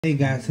Hey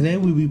guys, today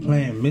we be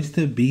playing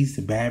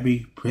Mrbeast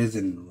Barry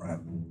Prison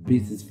Run.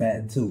 Beast is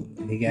fat too.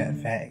 He got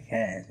fat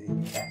cash. He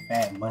got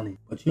fat money.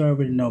 But you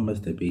already know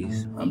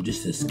Mrbeast. I'm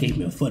just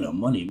escaping for the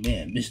money,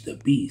 man.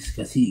 Mrbeast,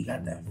 cause he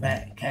got that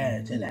fat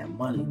cash and that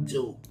money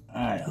too.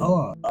 Alright, hold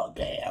on.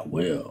 Okay, I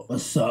will.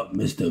 What's up,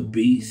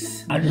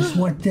 Mrbeast? I just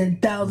want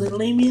 10,000.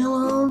 Leave me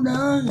alone,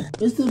 dog.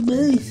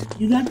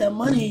 Mrbeast, you got that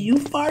money. You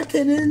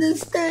farting in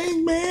this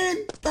thing,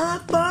 man.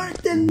 Stop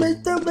farting,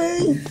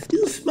 Mrbeast.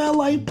 You smell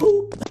like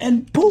poop.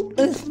 And poop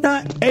is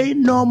not a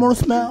normal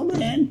smell,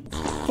 man.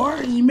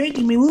 Farting, you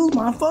making me lose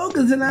my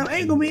focus, and I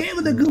ain't gonna be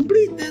able to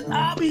complete this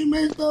hobby,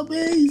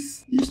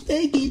 Mrbeast. You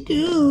stinky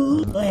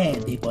too. Go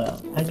ahead, D-Boy.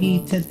 I'll give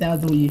you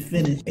 10,000 when you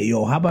finish. Hey,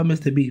 yo, how about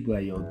Mrbeast be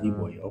like, yo,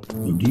 D-Boy, yo.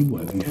 Yo, D-Boy,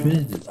 if you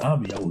finish this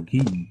hobby, I will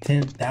give you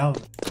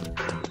 10,000.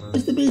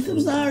 Mrbeast, I'm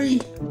sorry.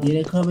 Yeah,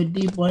 they call me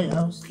D-Boy.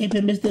 I'm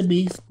escaping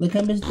Mrbeast. Look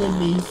at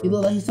Mrbeast. He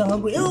look like he's so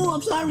hungry. Oh,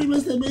 I'm sorry,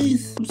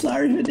 Mrbeast. I'm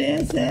sorry for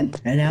dancing.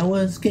 And I will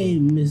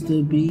escape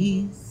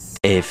Mrbeast.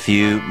 A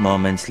few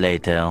moments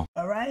later.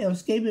 Alright, I'm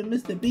escaping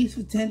Mrbeast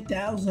for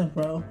 10,000,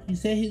 bro. He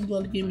said he's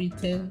gonna give me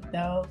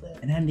 10,000.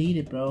 And I need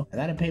it, bro. I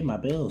gotta pay my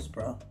bills,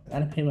 bro.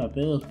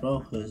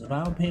 Cause if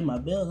I don't pay my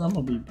bills, I'm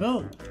gonna be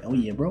broke. And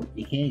when you're broke,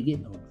 you can't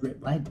get no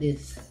drip like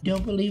this.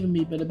 Don't believe in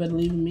me, better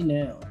believe in me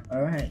now.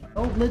 Alright.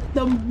 Don't let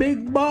them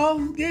big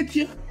balls get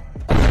you.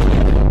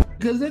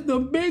 Cause if the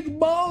big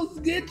balls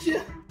get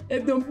you,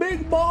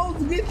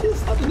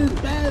 something is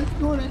bad is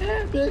gonna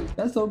happen.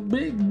 That's a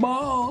big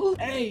ball.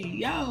 Hey,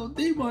 yo,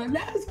 D-Boy,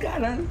 that's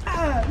kinda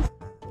nice.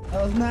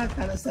 That was not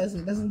kinda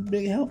sexy. That's some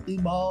big healthy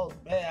balls.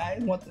 Man, I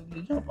didn't want them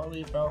to jump on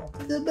me, bro.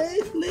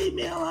 Mrbeast, leave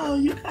me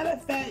alone. You kinda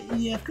fat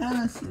and you're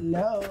kinda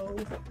slow.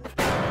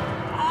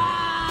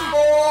 Ah!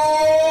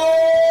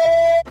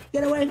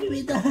 Get away from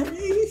me, dog.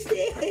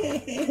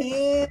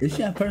 This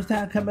your first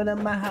time coming to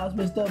my house,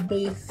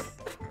 Mrbeast.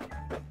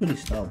 Pretty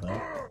slow,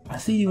 man. I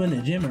see you in the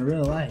gym in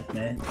real life,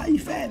 man. How you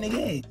fat in the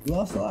game? You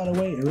lost a lot of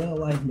weight in real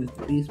life,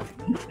 Mrbeast.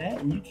 You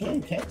fat and you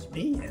can't catch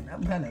me, and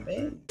I'm kind of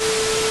big.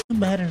 You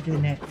better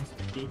than that,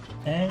 Mrbeast.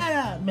 Hey, shut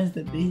up,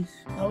 Mrbeast.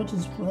 I was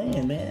just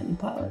playing, man.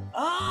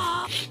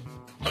 Oh!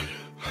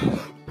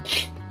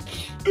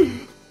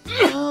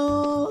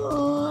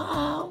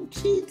 Oh, I'm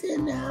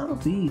cheating now.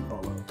 See,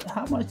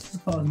 how much this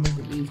cost,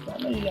 Mrbeast? I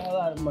know you got a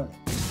lot of money.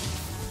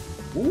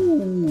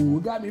 Ooh,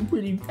 got me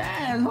pretty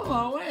fast. Hold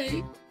on,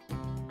 wait.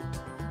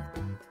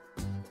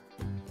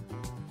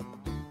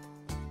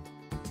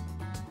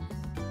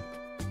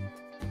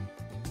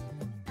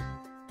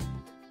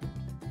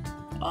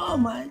 Oh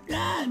my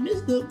God,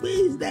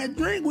 Mrbeast, that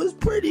drink was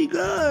pretty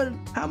good.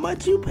 How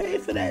much you pay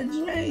for that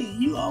drink?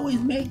 You always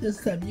make this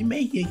stuff. You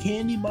make your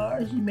candy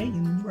bars, you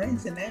making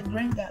drinks, and that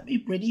drink got me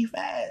pretty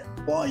fast.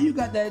 Boy, you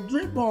got that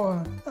drip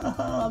on.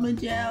 I'm in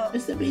jail.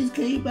 Mrbeast,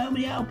 can you bail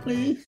me out,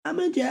 please? I'm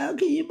in jail.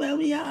 Can you bail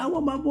me out? I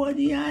want my boy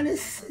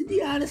Giannis.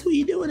 Giannis, what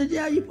you doing in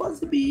jail? You're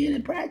supposed to be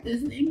in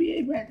practice, in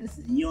NBA practice.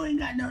 You ain't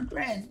got no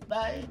dreads,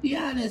 but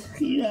Giannis,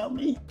 can you help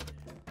me?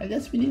 I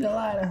guess we need a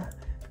ladder.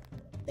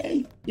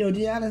 Hey, yo,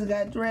 Giannis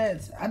got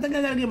dreads. I think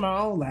I gotta get my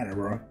own ladder,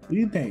 bro. What do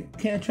you think?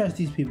 Can't trust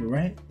these people,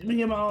 right? Let me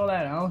get my own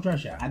ladder. I don't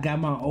trust y'all. I got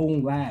my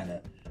own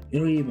ladder. It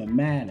don't even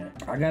matter.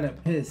 I gotta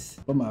piss,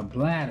 but my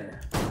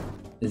bladder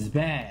is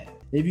bad.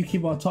 If you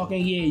keep on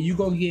talking, yeah, you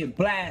gonna get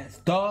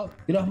blast, dog.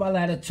 Get off my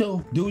ladder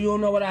too. Dude, you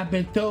don't know what I've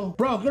been through.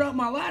 Bro, get off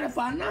my ladder if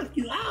I knock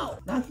you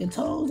out. Knock your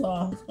toes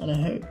off. It's gonna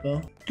hurt,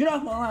 bro. Get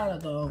off my ladder,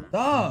 dog.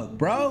 Dog,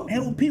 bro.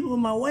 Ain't with people in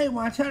my way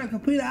when I try to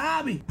complete a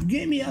hobby. You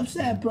get me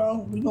upset,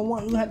 bro. We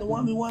gonna have to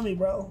 1v1 me,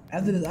 bro.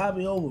 After this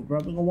hobby over, bro,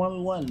 we gonna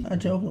 1v1. I'm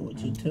joking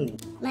with you too.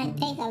 Might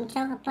think I'm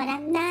joking, but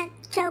I'm not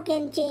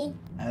joking, G.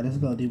 Alright, let's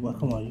go, D-Boy.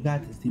 Come on, you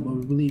got this, D-Boy.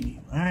 We believe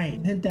you.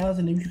 Alright,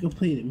 10,000 if you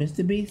complete it.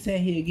 Mrbeast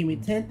said he'll give me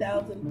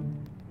 10,000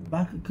 if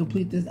I could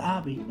complete this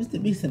hobby.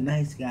 Mrbeast a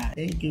nice guy.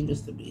 Thank you,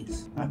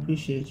 Mrbeast. I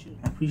appreciate you.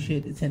 I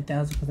appreciate the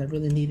 10,000 because I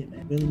really need it,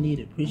 man. Really need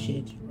it.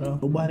 Appreciate you, bro.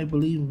 Nobody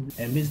believed me,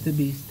 and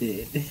Mrbeast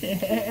did.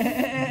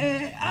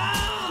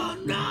 Oh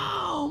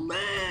no,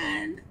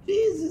 man!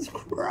 Jesus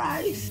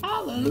Christ!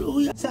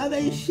 Hallelujah!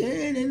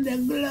 Salvation and the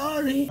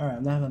glory. All right,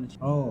 I'm not gonna.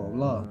 Oh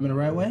Lord, I'm in the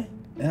right way.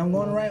 Am I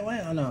going the right way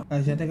or no?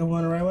 Actually, I think I'm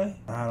going the right way.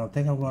 I don't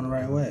think I'm going the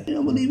right way. You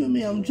don't believe in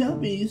me? I'm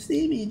jumping. You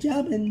see me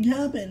jumping,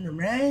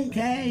 right?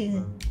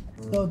 Okay.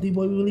 Let's go,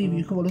 D-Boy, we believe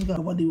you. Come on, let's go.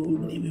 Come on, D-Boy, we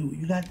believe you.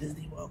 You got this,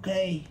 D-Boy,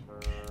 okay?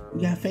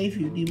 We got faith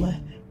in you, D-Boy.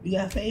 We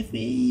got faith in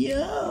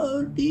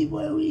you,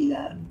 D-Boy, we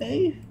got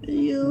faith in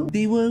you.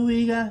 D-Boy,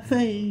 we got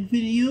faith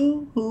in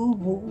you.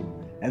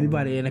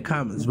 Everybody in the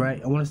comments,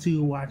 right? I want to see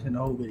you watching the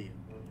whole video.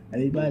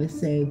 Everybody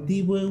say,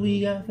 D-Boy,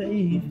 we got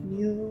faith in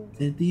you.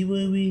 Say,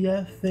 D-Boy, we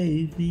got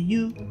faith in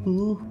you.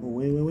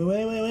 Wait.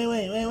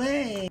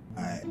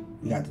 All right,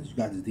 you got this,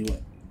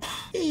 D-Boy.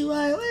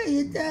 D-Boy, where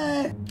you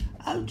done?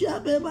 I'm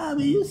jumping,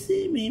 mommy. You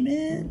see me,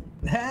 man.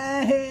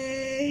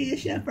 Hey,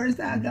 it's your first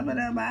time coming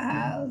to my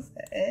house.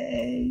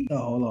 Hey. Oh,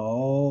 hold on.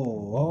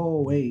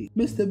 Oh, wait.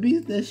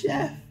 Mrbeast the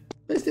chef.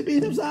 Mr.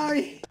 Beast, I'm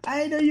sorry. I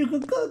didn't know you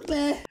could cook,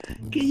 man.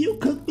 Can you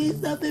cook me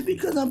something?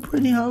 Because I'm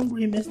pretty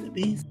hungry, Mr.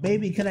 Beast.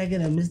 Baby, can I get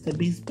a Mr.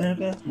 Beast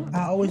burger?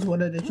 I always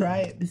wanted to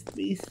try it, Mr.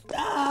 Beast.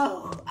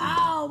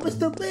 Ow,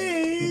 Mr.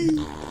 Beast.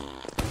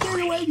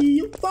 Get away from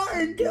you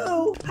farting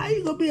too. How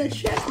you gonna be a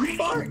chef and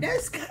fart?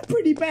 That's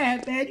pretty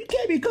bad, man. You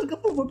can't be cooking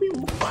food for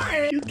people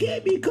farting. You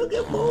can't be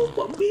cooking food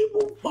for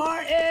people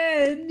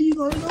farting. You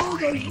gonna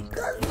lose those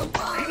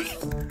customers.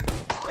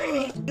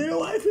 Get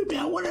away from me.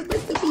 I want a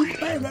Mr. Beast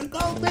burger.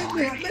 Go make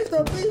me a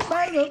Mr. Beast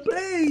burger,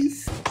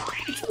 please.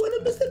 I want a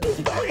Mr.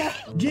 Beast burger.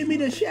 Jimmy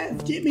the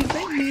chef. Jimmy,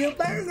 make me a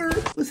burger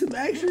with some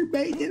extra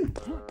bacon.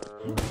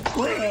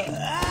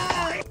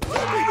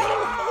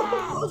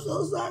 I'm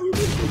so sorry,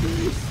 Mr.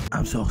 Beast.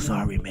 I'm so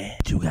sorry, man.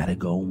 You gotta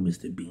go,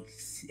 Mr.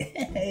 Beast.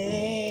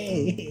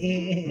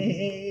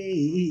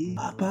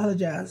 I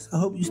apologize. I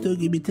hope you still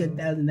give me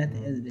 10,000 at the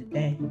end of the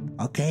day.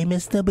 Okay,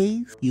 Mr.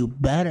 Beast? You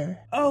better.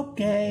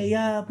 Okay,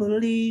 I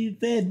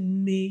believe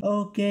in me.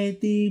 Okay,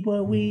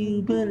 D-boy,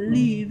 we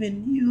believe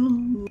in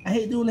you. I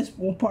hate doing this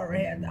one part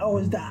right here. I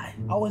always die.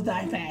 I always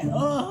die fast.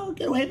 Oh,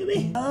 get away from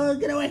me. Oh,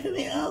 get away from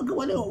me. Oh, come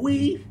on, do it.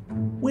 Weave.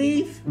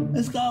 Weave.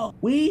 Let's go.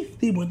 Weave.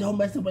 D-boy, don't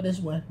mess up with this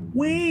one.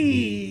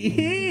 Weave.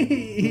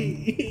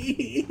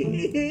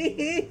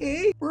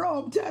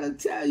 Bro, I'm trying to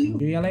tell you.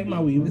 Yeah, I like my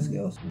weaving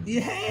skills.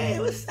 Yeah, hey,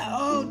 what's up?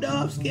 Oh, no,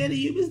 I'm scared of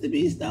you, Mr.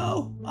 Beast.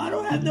 No, I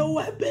don't have no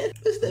weapon.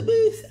 Mr.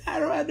 Beast, I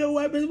don't have no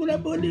weapons. What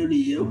I'm gonna do to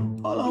you?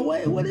 Hold on,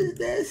 wait, what is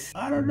this?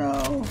 I don't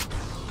know.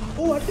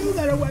 Oh, I do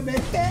got a weapon.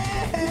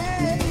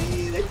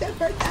 Hey, that's that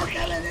first time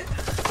telling it.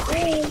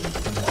 Oh,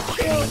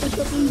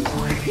 Mr. Beast.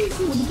 Hit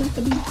you with the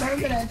Mr. Beast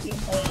burger at you.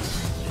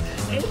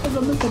 It was a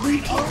Mr.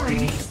 Beast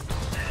arms.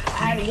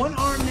 I had one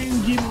arm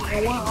named Jimmy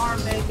and one arm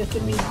named Mr.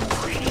 Beast.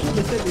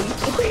 Mr.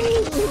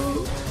 Beast.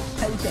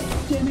 How you say?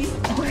 Jimmy.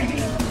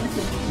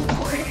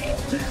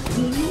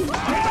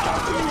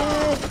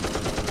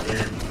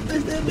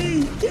 Mr.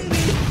 Beast.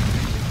 Jimmy.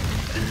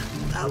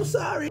 I'm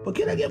sorry, but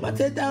can I get my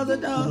 10,000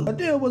 dollars? A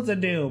deal was a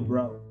deal,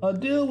 bro. A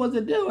deal was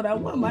a deal, and I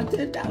want my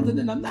 10,000,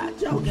 and I'm not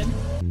joking.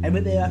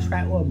 Everything else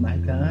right with my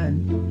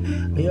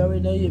gun. You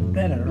already know you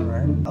better,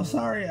 right? I'm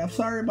sorry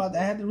about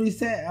that. I had to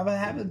reset. I'm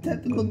having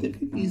technical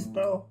difficulties,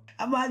 bro.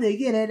 I'm about to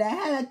get in a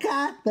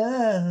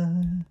helicopter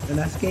and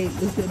escape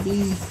Mr.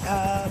 Beast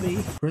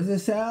army. Prison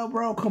cell,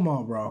 bro. Come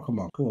on, bro. Come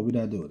on. We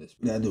gotta do this.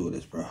 We gotta do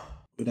this, bro.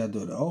 We gotta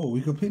do it. Oh,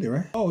 we completed,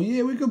 right? Oh,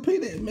 yeah, we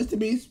completed. Mr.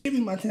 Beast, give me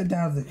my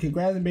 10,000.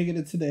 Congrats on making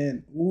it to the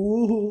end.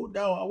 Ooh,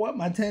 no, I want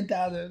my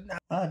 10,000.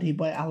 Oh,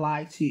 D-boy, I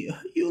lied to you.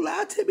 You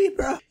lied to me,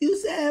 bro. You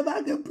said if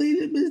I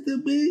completed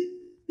Mr. Beast,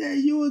 that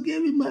you would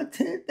give me my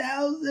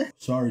 10,000.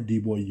 Sorry,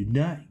 D-boy, you're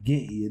not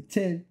getting your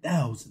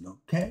 10,000,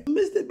 okay?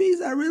 Mr.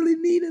 Beast, I really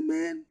need it,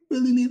 man.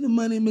 Really need the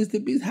money, Mr.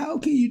 Beast. How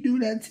can you do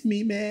that to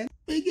me, man?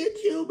 We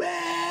get you,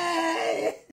 man.